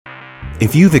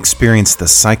If you've experienced the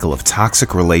cycle of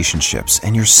toxic relationships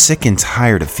and you're sick and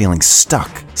tired of feeling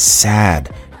stuck,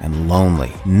 sad, and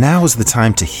lonely, now is the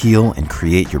time to heal and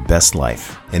create your best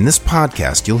life. In this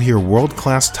podcast, you'll hear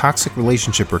world-class toxic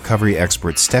relationship recovery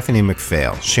expert Stephanie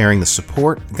McPhail sharing the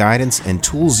support, guidance, and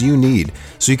tools you need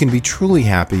so you can be truly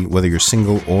happy whether you're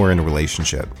single or in a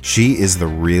relationship. She is the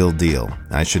real deal.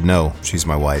 I should know, she's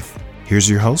my wife. Here's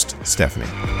your host, Stephanie.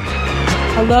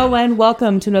 Hello and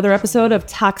welcome to another episode of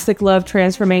Toxic Love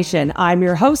Transformation. I'm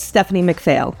your host, Stephanie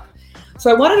McPhail.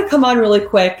 So I wanted to come on really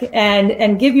quick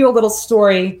and give you a little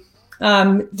story.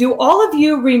 Do all of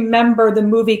you remember the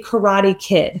movie Karate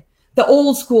Kid? The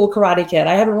old school Karate Kid.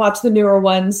 I haven't watched the newer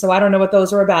ones, so I don't know what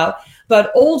those are about.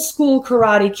 But old school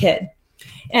Karate Kid.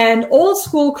 And old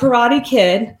school Karate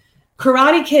Kid,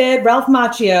 Ralph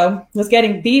Macchio, was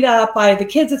getting beat up by the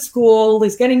kids at school.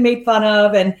 He's getting made fun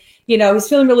of, and he's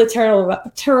feeling really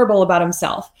terrible about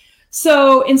himself.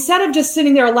 So instead of just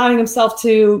sitting there allowing himself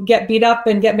to get beat up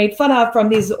and get made fun of from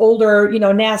these older,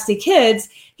 nasty kids,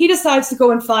 he decides to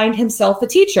go and find himself a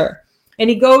teacher. And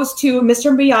he goes to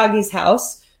Mr. Miyagi's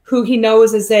house, who he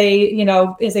knows is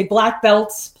a black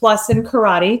belt plus in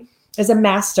karate, is a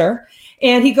master.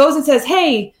 And he goes and says,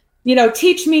 hey,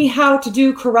 teach me how to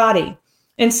do karate.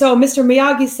 And so Mr.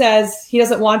 Miyagi says he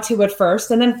doesn't want to at first,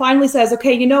 and then finally says,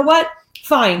 okay, you know what?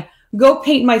 Fine, go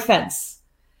paint my fence.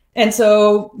 And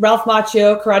so Ralph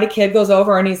Macchio, Karate Kid, goes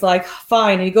over and he's like,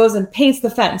 fine. And he goes and paints the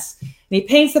fence. And he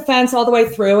paints the fence all the way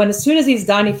through. And as soon as he's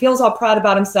done, he feels all proud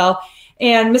about himself.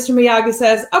 And Mr. Miyagi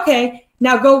says, okay,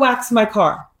 now go wax my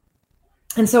car.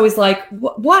 And so he's like,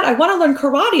 what? I want to learn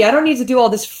karate. I don't need to do all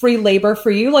this free labor for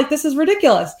you. Like, this is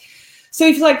ridiculous. So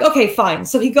he's like, okay, fine.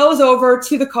 So he goes over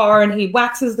to the car and he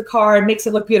waxes the car and makes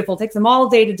it look beautiful. It takes him all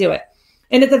day to do it.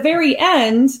 And at the very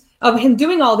end of him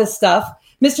doing all this stuff,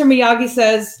 Mr. Miyagi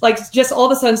says, just all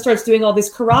of a sudden starts doing all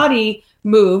these karate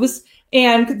moves.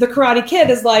 And the Karate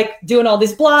Kid is doing all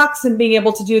these blocks and being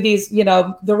able to do these,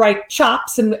 the right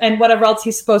chops and whatever else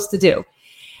he's supposed to do.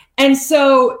 And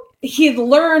so he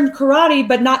learned karate,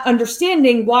 but not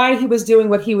understanding why he was doing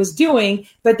what he was doing,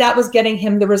 but that was getting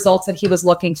him the results that he was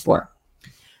looking for.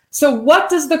 So what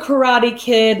does the Karate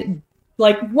Kid,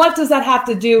 what does that have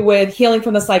to do with healing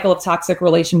from the cycle of toxic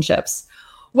relationships?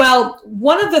 Well,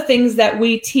 one of the things that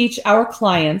we teach our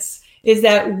clients is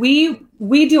that we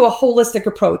do a holistic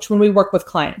approach when we work with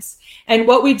clients. And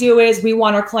what we do is we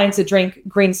want our clients to drink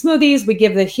green smoothies. We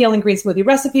give the healing green smoothie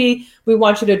recipe. We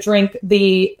want you to drink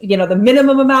the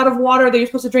minimum amount of water that you're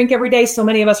supposed to drink every day. So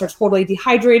many of us are totally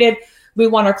dehydrated. We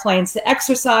want our clients to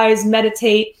exercise,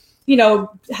 meditate,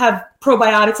 have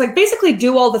probiotics, basically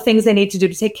do all the things they need to do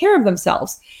to take care of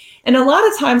themselves. And a lot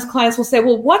of times clients will say,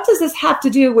 well, what does this have to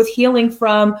do with healing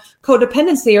from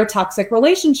codependency or toxic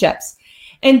relationships?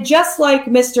 And just like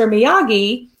Mr.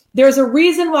 Miyagi, there's a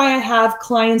reason why I have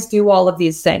clients do all of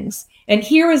these things. And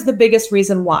here is the biggest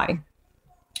reason why.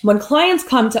 When clients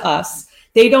come to us,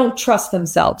 they don't trust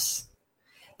themselves.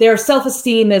 Their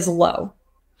self-esteem is low.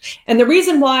 And the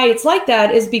reason why it's like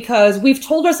that is because we've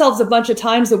told ourselves a bunch of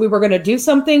times that we were going to do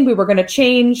something, we were going to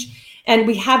change, and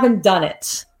we haven't done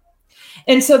it.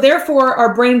 And so therefore,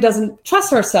 our brain doesn't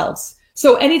trust ourselves.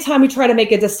 So anytime we try to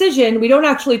make a decision, we don't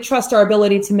actually trust our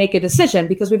ability to make a decision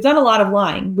because we've done a lot of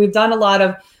lying. We've done a lot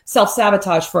of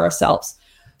self-sabotage for ourselves.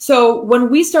 So when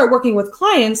we start working with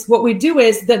clients, what we do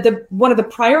is that one of the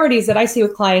priorities that I see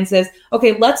with clients is,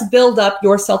 okay, let's build up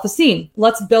your self-esteem.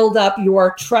 Let's build up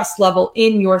your trust level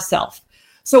in yourself.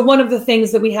 So one of the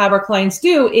things that we have our clients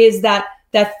do is that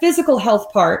physical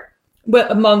health part,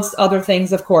 amongst other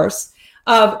things, of course,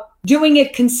 of doing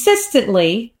it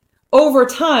consistently over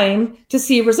time to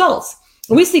see results.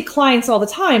 And we see clients all the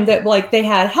time that they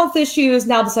had health issues.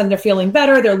 Now all of a sudden they're feeling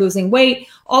better. They're losing weight,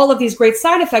 all of these great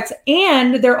side effects.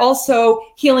 And they're also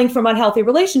healing from unhealthy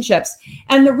relationships.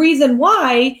 And the reason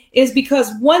why is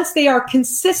because once they are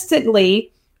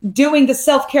consistently doing the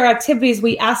self-care activities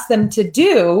we ask them to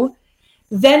do,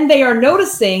 then they are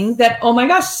noticing that, oh my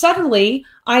gosh, suddenly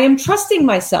I am trusting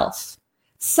myself.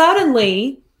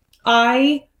 Suddenly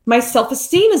my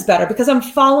self-esteem is better because I'm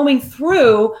following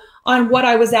through on what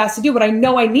I was asked to do, what I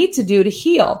know I need to do to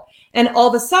heal. And all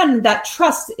of a sudden that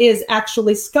trust is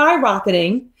actually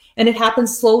skyrocketing, and it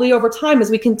happens slowly over time as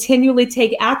we continually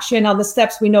take action on the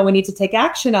steps we know we need to take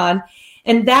action on.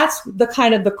 And that's the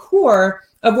kind of the core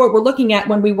of what we're looking at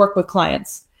when we work with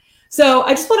clients. So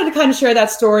I just wanted to kind of share that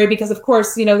story because, of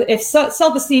course, if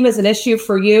self-esteem is an issue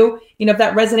for you, if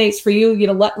that resonates for you,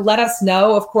 let us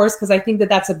know, of course, because I think that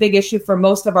that's a big issue for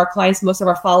most of our clients, most of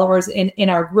our followers in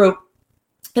our group.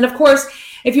 And of course,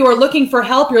 if you are looking for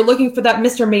help, you're looking for that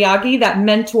Mr. Miyagi, that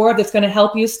mentor that's going to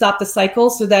help you stop the cycle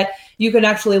so that you can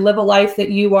actually live a life that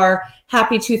you are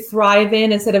happy to thrive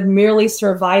in instead of merely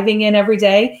surviving in every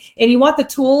day, and you want the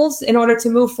tools in order to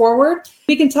move forward,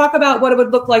 we can talk about what it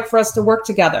would look like for us to work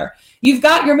together. You've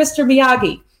got your Mr.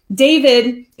 Miyagi.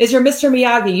 David is your Mr.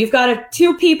 Miyagi. You've got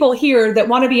two people here that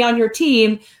want to be on your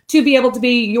team to be able to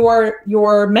be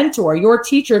your mentor, your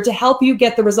teacher, to help you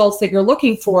get the results that you're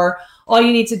looking for. All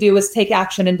you need to do is take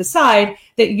action and decide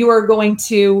that you are going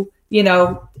to,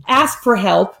 ask for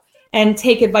help and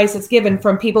take advice that's given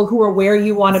from people who are where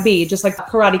you want to be, just like the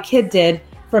Karate Kid did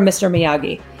from Mr.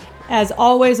 Miyagi. As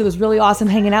always, it was really awesome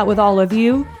hanging out with all of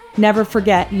you. Never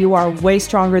forget, you are way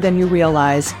stronger than you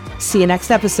realize. See you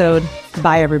next episode.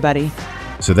 Bye, everybody.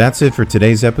 So that's it for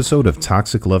today's episode of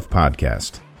Toxic Love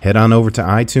Podcast. Head on over to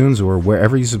iTunes or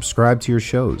wherever you subscribe to your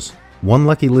shows. One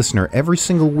lucky listener every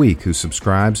single week who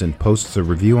subscribes and posts a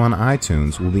review on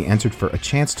iTunes will be entered for a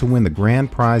chance to win the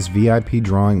grand prize VIP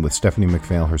drawing with Stephanie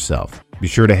McPhail herself. Be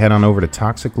sure to head on over to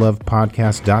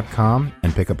toxiclovepodcast.com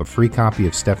and pick up a free copy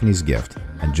of Stephanie's gift.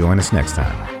 And join us next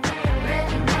time.